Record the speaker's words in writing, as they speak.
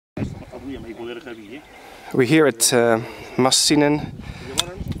We're here at Mas Senén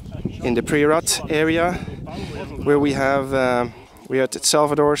in the Priorat area, where we are at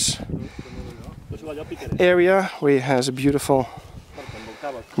Salvador's area, where it has a beautiful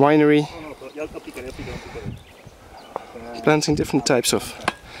winery, planting different types of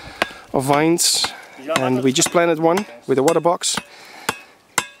vines, and we just planted one with a water box.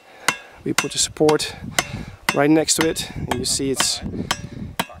 We put the support right next to it, and you see it's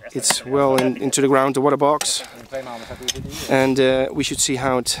well into the ground, the water box, and we should see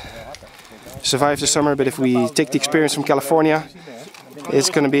how it survives the summer. But if we take the experience from California, it's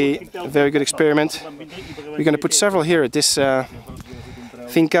going to be a very good experiment. We're going to put several here at this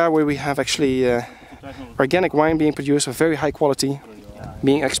finca, where we have actually organic wine being produced of very high quality,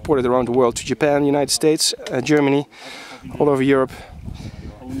 being exported around the world to Japan, United States, Germany, all over Europe.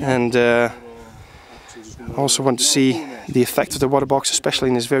 And also want to see the effect of the water box, especially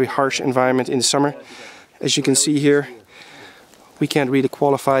in this very harsh environment in the summer. As you can see here, we can't really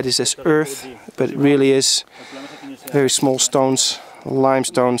qualify this as earth, but it really is very small stones,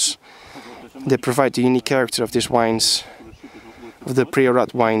 limestones, that provide the unique character of these wines, of the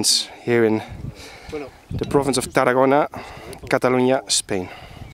Priorat wines, here in the province of Tarragona, Catalonia, Spain.